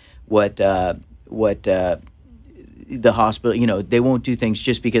what the hospital, they won't do things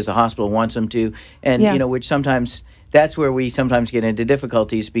just because the hospital wants them to, and which sometimes that's where we sometimes get into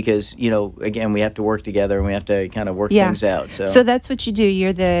difficulties because again, we have to work together and we have to kind of work things out. So that's what you do.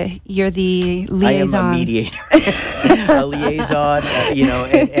 You're the liaison. I am a mediator, a liaison.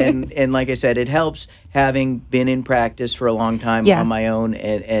 And like I said, it helps having been in practice for a long time on my own,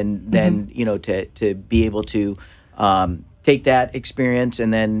 and then to be able to take that experience,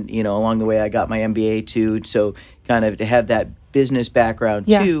 and then along the way I got my MBA too, so kind of to have that business background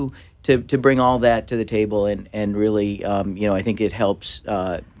too, to bring all that to the table, and really I think it helps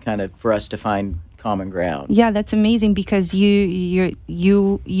kind of for us to find common ground. Yeah, that's amazing, because you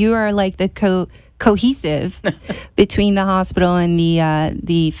are like the cohesive between the hospital and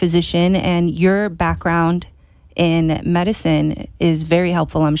the physician, and your background in medicine is very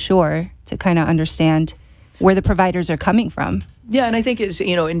helpful, I'm sure, to kind of understand where the providers are coming from. Yeah, and I think it's,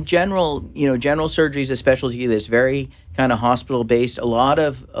 in general, general surgery is a specialty that's very kind of hospital based. A lot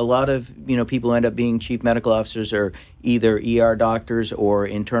of people who end up being chief medical officers are either ER doctors or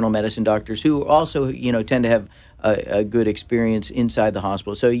internal medicine doctors who also, tend to have a good experience inside the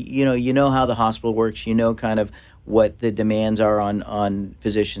hospital. So, you know how the hospital works, kind of what the demands are on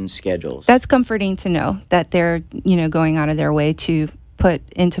physicians' schedules. That's comforting to know that they're, going out of their way to put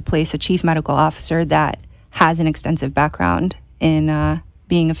into place a chief medical officer that has an extensive background in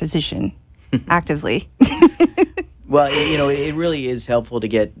being a physician actively. Well, it really is helpful to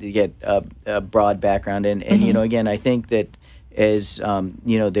get a broad background, and again, I think that as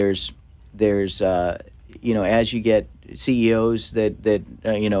there's as you get CEOs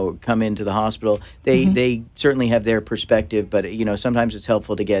that come into the hospital, they certainly have their perspective, but sometimes it's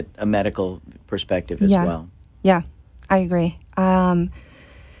helpful to get a medical perspective as well. Yeah, I agree.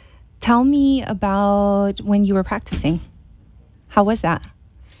 Tell me about when you were practicing. How was that?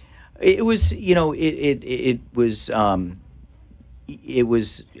 It was, it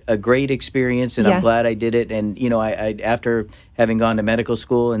was a great experience, and I'm glad I did it. And I after having gone to medical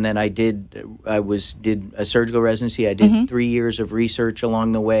school, and then I did a surgical residency. I did 3 years of research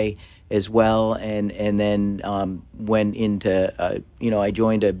along the way as well, and then went into I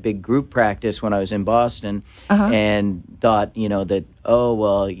joined a big group practice when I was in Boston, and thought that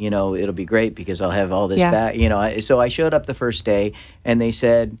it'll be great because I'll have all this back. So I showed up the first day, and they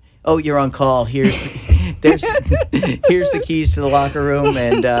said, "Oh, you're on call. Here's the keys to the locker room,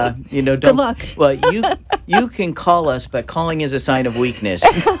 and don't." Good luck. Well, you can call us, but calling is a sign of weakness.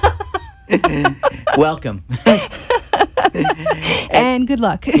 Welcome. and good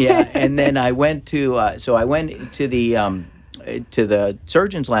luck. Yeah, and then I went to the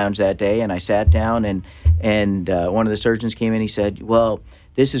surgeon's lounge that day, and I sat down, and one of the surgeons came in. He said, "Well,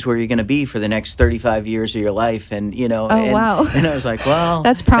 this is where you're going to be for the next 35 years of your life," and wow. And I was like, "Well,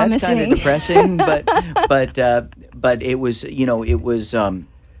 that's promising." That's kind of depressing, but it was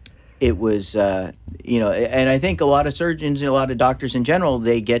and I think a lot of surgeons and a lot of doctors in general,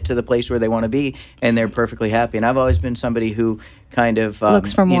 they get to the place where they want to be, and they're perfectly happy. And I've always been somebody who kind of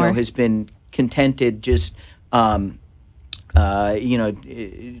looks for more. Has been contented just trying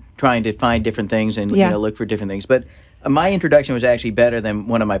to find different things and look for different things. But my introduction was actually better than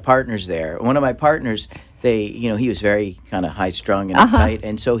one of my partners there. One of my partners, he was very kind of high strung and uptight,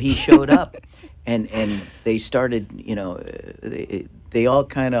 and so he showed up, and they started, they all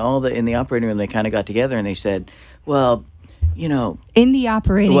in the operating room, they kind of got together and they said, "Well, in the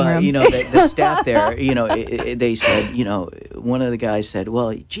operating room, the staff there, they said, one of the guys said,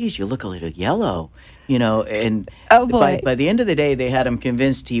 'Well, geez, you look a little yellow.'" And oh boy. By the end of the day, they had him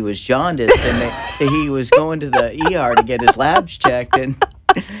convinced he was jaundiced, and that he was going to the ER to get his labs checked. And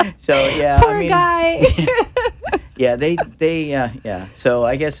so, poor guy. So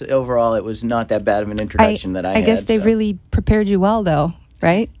I guess overall, it was not that bad of an introduction that I had. I guess they really prepared you well, though,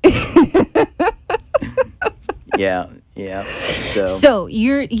 right? Yeah. So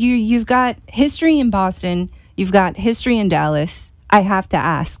you've got history in Boston. You've got history in Dallas. I have to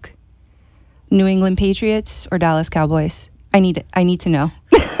ask. New England Patriots or Dallas Cowboys? I need to know.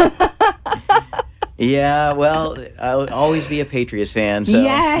 Yeah, well, I'll always be a Patriots fan. So.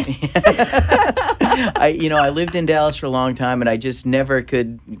 Yes. I lived in Dallas for a long time, and I just never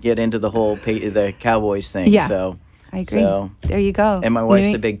could get into the whole the Cowboys thing. Yeah, so I agree. So, there you go. And my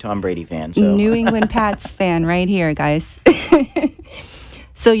wife's a big Tom Brady fan. So New England Pats fan right here, guys.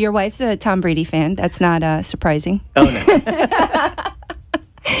 So your wife's a Tom Brady fan. That's not surprising. Oh no.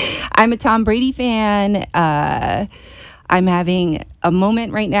 I'm a Tom Brady fan. I'm having a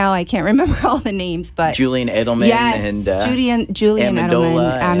moment right now. I can't remember all the names, but Julian Edelman and Julian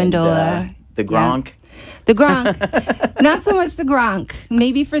Amendola, the Gronk. Yeah. The Gronk. Not so much the Gronk.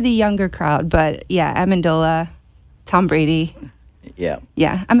 Maybe for the younger crowd, but yeah, Amendola, Tom Brady. Yeah.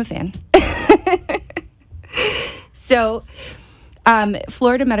 Yeah, I'm a fan. So,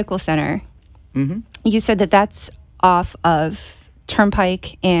 Florida Medical Center. Mm-hmm. You said that's off of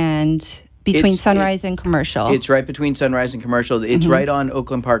Turnpike and between Sunrise and Commercial. It's right between Sunrise and Commercial. It's right on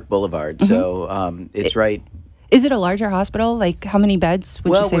Oakland Park Boulevard. Mm-hmm. So it's right. Is it a larger hospital? Like how many beds would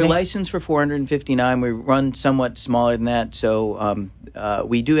you say? Well, we're licensed for 459. We run somewhat smaller than that. So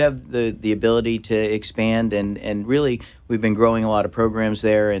we do have the ability to expand, and really we've been growing a lot of programs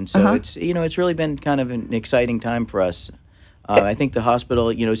there. And so it's really been kind of an exciting time for us. I think the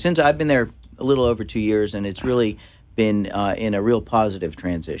hospital, since I've been there a little over 2 years, and it's really been in a real positive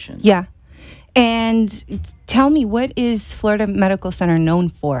transition. Yeah. And tell me, what is Florida Medical Center known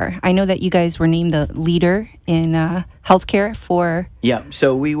for? I know that you guys were named the leader in healthcare for. Yeah,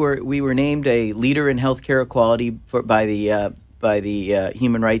 so we were named a leader in healthcare equality by the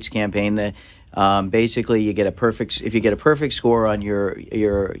Human Rights Campaign. Basically, you get a perfect if you get a perfect score on your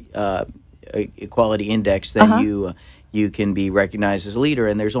equality index, then you can be recognized as a leader.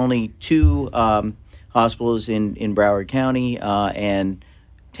 And there's only 2 hospitals in Broward County and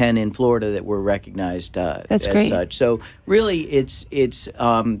 10 in Florida that were recognized as great. such. So really, it's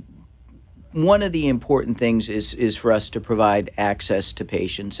one of the important things is for us to provide access to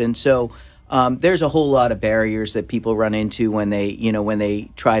patients. And so there's a whole lot of barriers that people run into when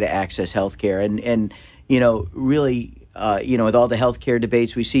they try to access healthcare. And really, with all the healthcare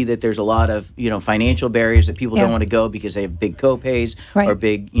debates, we see that there's a lot of, financial barriers that people don't want to go because they have big copays or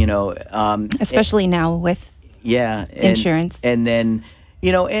big, especially now with insurance. And then,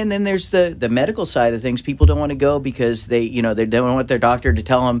 and then there's the medical side of things. People don't want to go because they don't want their doctor to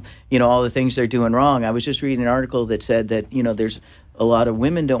tell them, all the things they're doing wrong. I was just reading an article that said that, there's a lot of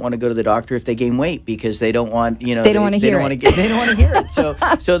women don't want to go to the doctor if they gain weight because they don't want, they don't want to hear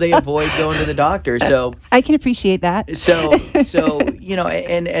it. So they avoid going to the doctor. So I can appreciate that. So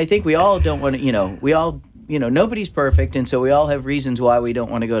and I think we all don't want to, nobody's perfect, and so we all have reasons why we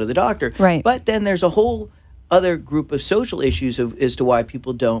don't want to go to the doctor. Right. But then there's a whole other group of social issues as to why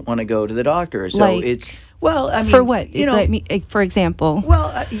people don't want to go to the doctor. So it's for what? For example.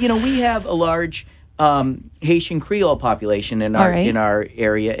 Well, we have a large Haitian Creole population in our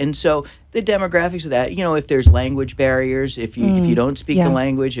area, and so the demographics of that, if there's language barriers, if you don't speak the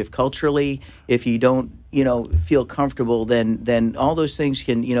language, if culturally, if you don't feel comfortable, then all those things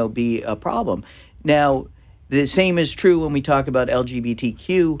can be a problem. Now, the same is true when we talk about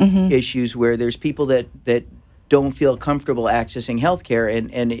LGBTQ issues, where there's people that don't feel comfortable accessing healthcare,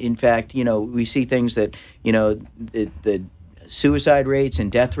 and in fact, we see things that the suicide rates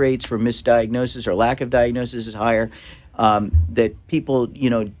and death rates for misdiagnosis or lack of diagnosis is higher. That people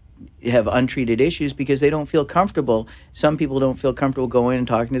have untreated issues because they don't feel comfortable. Some people don't feel comfortable going and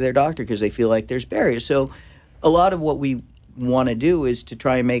talking to their doctor because they feel like there's barriers. So a lot of what we want to do is to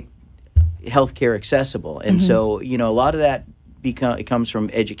try and make healthcare accessible, and so a lot of that it comes from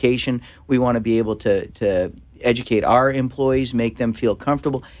education. We want to be able to educate our employees, make them feel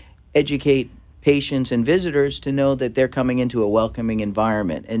comfortable, educate patients and visitors to know that they're coming into a welcoming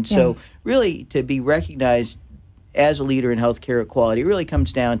environment. And so really to be recognized as a leader in healthcare equality really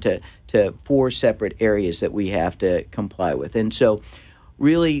comes down to 4 separate areas that we have to comply with. And so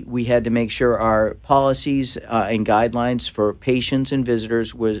really we had to make sure our policies and guidelines for patients and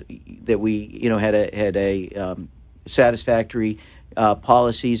visitors was that we had a satisfactory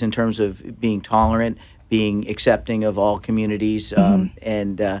policies in terms of being tolerant, being accepting of all communities,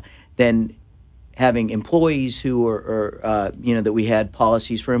 and then having employees who are that we had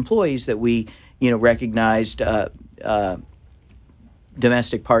policies for employees that we recognized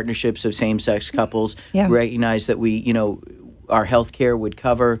domestic partnerships of same-sex couples, recognized that we our health care would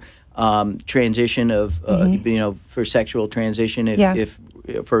cover transition of for sexual transition if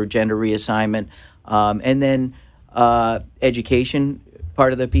for gender reassignment, and then education.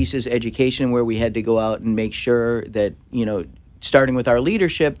 Part of the piece is education, where we had to go out and make sure that starting with our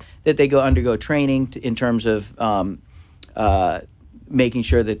leadership, that they undergo training in terms of making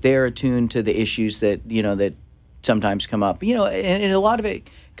sure that they're attuned to the issues that that sometimes come up. And a lot of it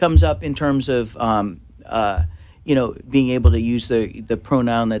comes up in terms of being able to use the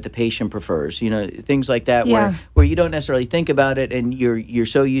pronoun that the patient prefers. Things like that, where you don't necessarily think about it, and you're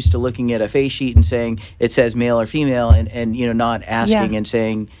so used to looking at a face sheet and saying it says male or female, and not asking and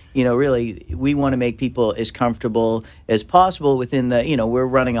saying, really, we want to make people as comfortable as possible within the, we're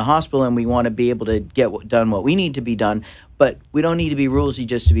running a hospital and we want to be able to get done what we need to be done, but we don't need to be rulesy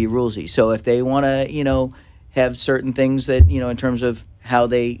just to be rulesy. So if they want to, have certain things that, in terms of how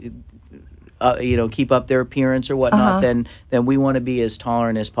they keep up their appearance or whatnot, then we want to be as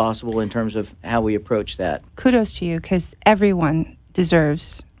tolerant as possible in terms of how we approach that. Kudos to you, because everyone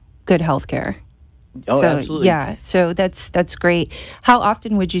deserves good health care. Oh, absolutely. Yeah, so that's great. How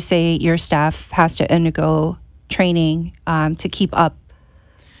often would you say your staff has to undergo training to keep up?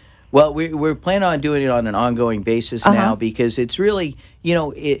 Well, we're planning on doing it on an ongoing basis now, because it's really,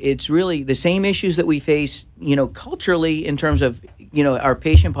 it's really the same issues that we face, culturally in terms of, our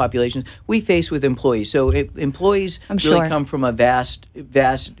patient populations we face with employees. So employees really come from a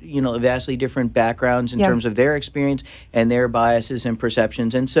vastly different backgrounds in terms of their experience and their biases and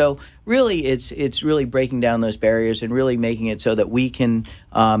perceptions. And so really it's really breaking down those barriers and really making it so that we can,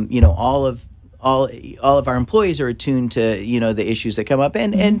 all all of our employees are attuned to the issues that come up,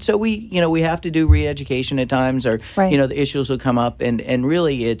 and so we have to do re-education at times, or the issues will come up, and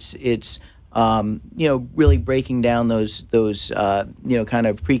really it's really breaking down those kind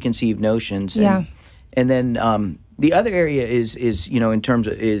of preconceived notions. And then the other area is in terms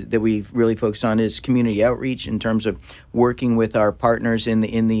of that we've really focused on is community outreach, in terms of working with our partners in the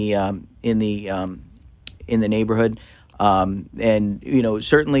neighborhood. And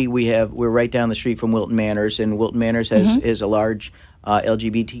certainly we're right down the street from Wilton Manors, and Wilton Manors has a large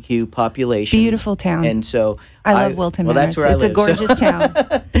LGBTQ population. Beautiful town. And so I love Wilton Manors. Well, that's where I live. It's a gorgeous town.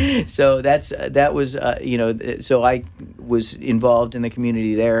 So that was so I was involved in the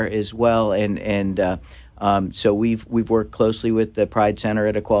community there as well, and so we've worked closely with the Pride Center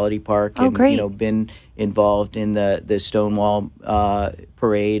at Equality Park, and been involved in the Stonewall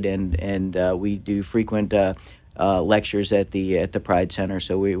parade, and we do frequent lectures at the Pride Center.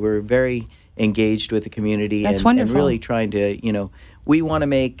 So we're very engaged with the community. That's and wonderful. Really trying to we want to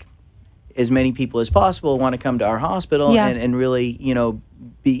make as many people as possible want to come to our hospital and really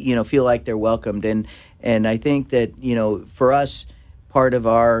be feel like they're welcomed, and I think that for us, part of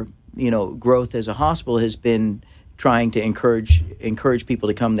our growth as a hospital has been trying to encourage people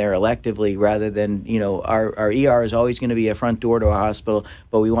to come there electively, rather than our ER is always going to be a front door to a hospital,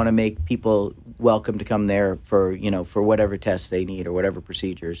 but we want to make people welcome to come there for for whatever tests they need or whatever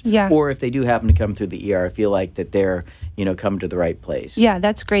procedures, or if they do happen to come through the ER, feel like that they're come to the right place. Yeah,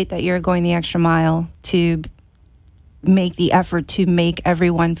 that's great that you're going the extra mile to make the effort to make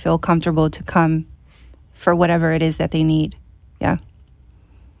everyone feel comfortable to come for whatever it is that they need. Yeah.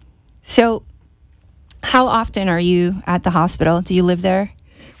 So how often are you at the hospital? Do you live there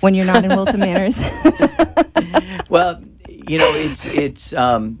when you're not in Wilton Manors? Well, it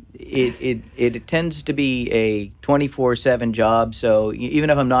tends to be a 24/7 job. So even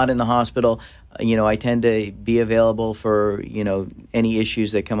if I'm not in the hospital, I tend to be available for any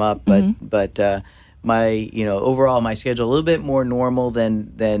issues that come up. But my overall my schedule a little bit more normal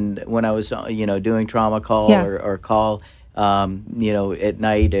than when I was doing trauma call or call at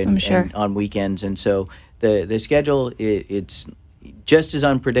night and on weekends, and so the schedule it's just as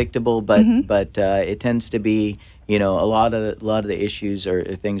unpredictable, but it tends to be a lot of the issues are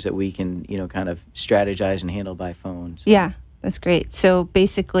things that we can kind of strategize and handle by phone. So. Yeah, that's great. So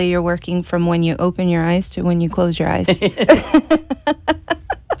basically, you're working from when you open your eyes to when you close your eyes.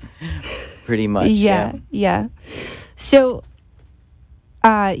 Pretty much. Yeah. So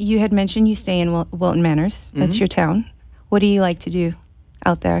you had mentioned you stay in Wilton Manors. That's your town. What do you like to do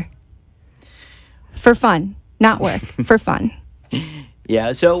out there? For fun, not work, for fun.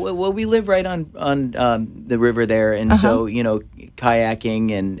 Yeah, so we live right on the river there, and so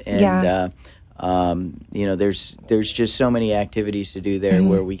kayaking and there's just so many activities to do there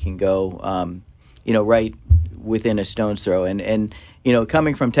where we can go right within a stone's throw, and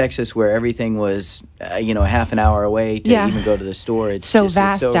coming from Texas where everything was half an hour away to even go to the store, it's so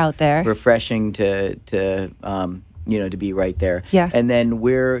vast out there. Refreshing to be right there. Yeah. And then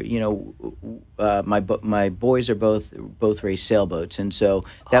we're my boys are both race sailboats, and so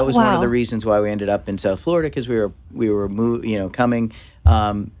that was one of the reasons why we ended up in South Florida, because we were coming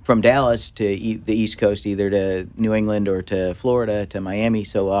from Dallas to the East Coast, either to New England or to Florida, to Miami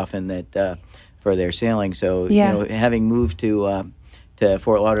so often that for their sailing. So having moved to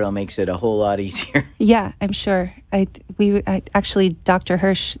Fort Lauderdale makes it a whole lot easier. Yeah, I'm sure. Actually, Dr.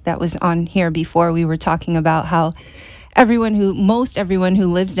 Hersch, that was on here before, we were talking about how most everyone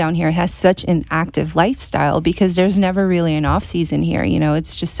who lives down here has such an active lifestyle, because there's never really an off season here.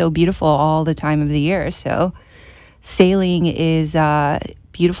 It's just so beautiful all the time of the year. So sailing is a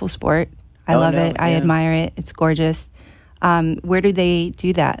beautiful sport. I love it. I admire it. It's gorgeous. Where do they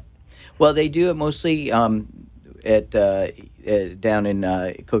do that? Well, they do it mostly down in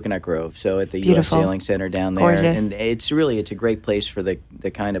Coconut Grove, so at the U.S. Sailing Center down there. Gorgeous. And it's a great place for the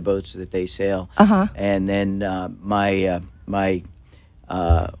kind of boats that they sail. And then my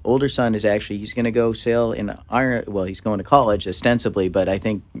older son is he's going to go sail in Ireland. Well, he's going to college ostensibly, but I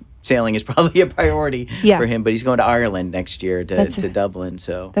think sailing is probably a priority for him. But he's going to Ireland next year to Dublin.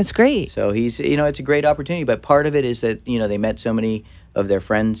 So that's great. So he's it's a great opportunity. But part of it is that they met so many of their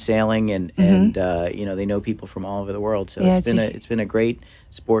friends sailing, and they know people from all over the world. So it's been a great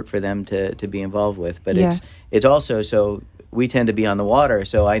sport for them to be involved with. But it's also so. We tend to be on the water,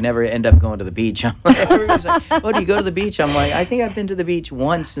 so I never end up going to the beach. Everybody's like, "Oh, do you go to the beach?" I'm like, "I think I've been to the beach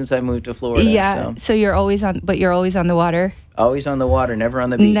once since I moved to Florida." Yeah, so you're always on, but you're always on the water. Always on the water, never on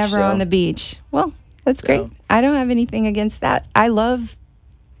the beach. Never on the beach. Well, that's great. I don't have anything against that. I love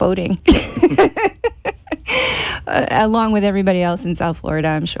boating, along with everybody else in South Florida,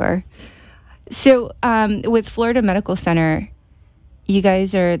 I'm sure. So with Florida Medical Center, you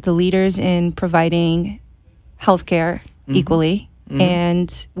guys are the leaders in providing healthcare equally.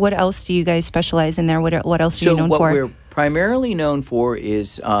 And what else do you guys specialize in there? What else are you known for? So what we're primarily known for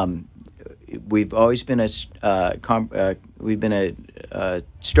is we've always been a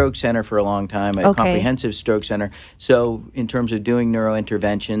stroke center for a long time, a comprehensive stroke center. So in terms of doing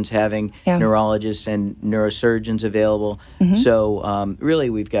neurointerventions, having neurologists and neurosurgeons available. So really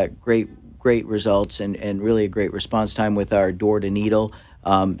we've got great results and really a great response time with our door-to-needle.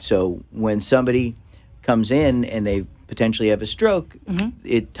 So when somebody comes in and they potentially have a stroke,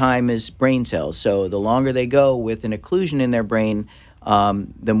 time is brain cells. So the longer they go with an occlusion in their brain,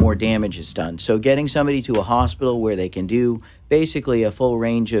 the more damage is done. So getting somebody to a hospital where they can do basically a full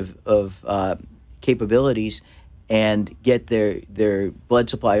range of capabilities and get their blood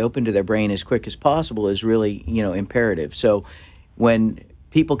supply open to their brain as quick as possible is really, imperative. So when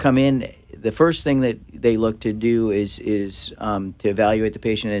people come in, the first thing that they look to do is to evaluate the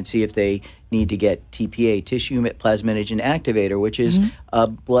patient and see if they need to get TPA, tissue plasminogen activator, which is a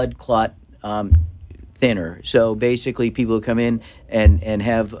blood clot thinner. So basically, people who come in and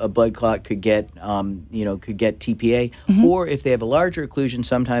have a blood clot could get TPA, or if they have a larger occlusion,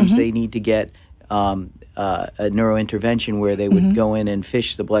 sometimes they need to get a neurointervention where they would go in and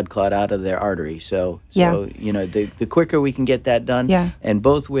fish the blood clot out of their artery. So the quicker we can get that done, and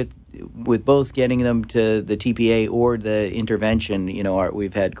both with both getting them to the TPA or the intervention,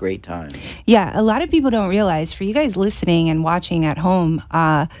 we've had great time. Yeah, a lot of people don't realize, for you guys listening and watching at home,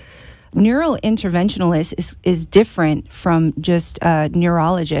 neurointerventionalist is different from just a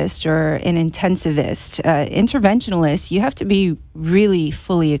neurologist or an intensivist. Interventionalist, you have to be really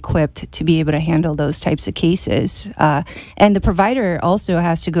fully equipped to be able to handle those types of cases. And the provider also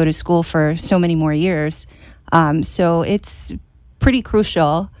has to go to school for so many more years. So it's pretty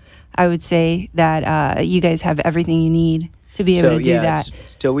crucial, I would say, that you guys have everything you need to be able to do that.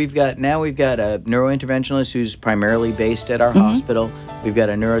 So we've got a neurointerventionalist who's primarily based at our hospital. We've got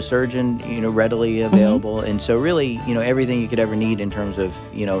a neurosurgeon, readily available, and so really, everything you could ever need in terms of,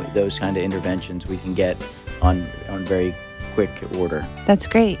 those kind of interventions we can get on very quick order. That's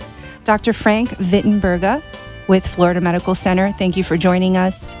great. Dr. Frank Vittimberga with Florida Medical Center, thank you for joining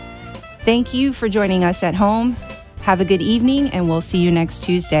us. Thank you for joining us at home. Have a good evening, and we'll see you next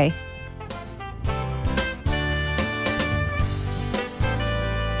Tuesday.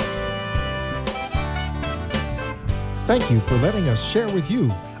 Thank you for letting us share with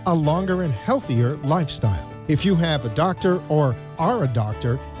you a longer and healthier lifestyle. If you have a doctor or are a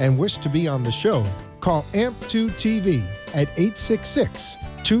doctor and wish to be on the show, call AMP2 TV at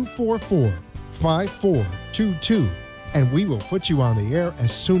 866-244-5422, and we will put you on the air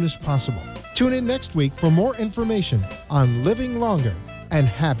as soon as possible. Tune in next week for more information on living longer and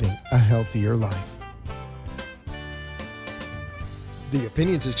having a healthier life. The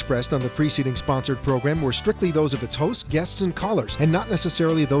opinions expressed on the preceding sponsored program were strictly those of its hosts, guests, and callers, and not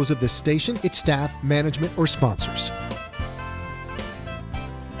necessarily those of this station, its staff, management, or sponsors.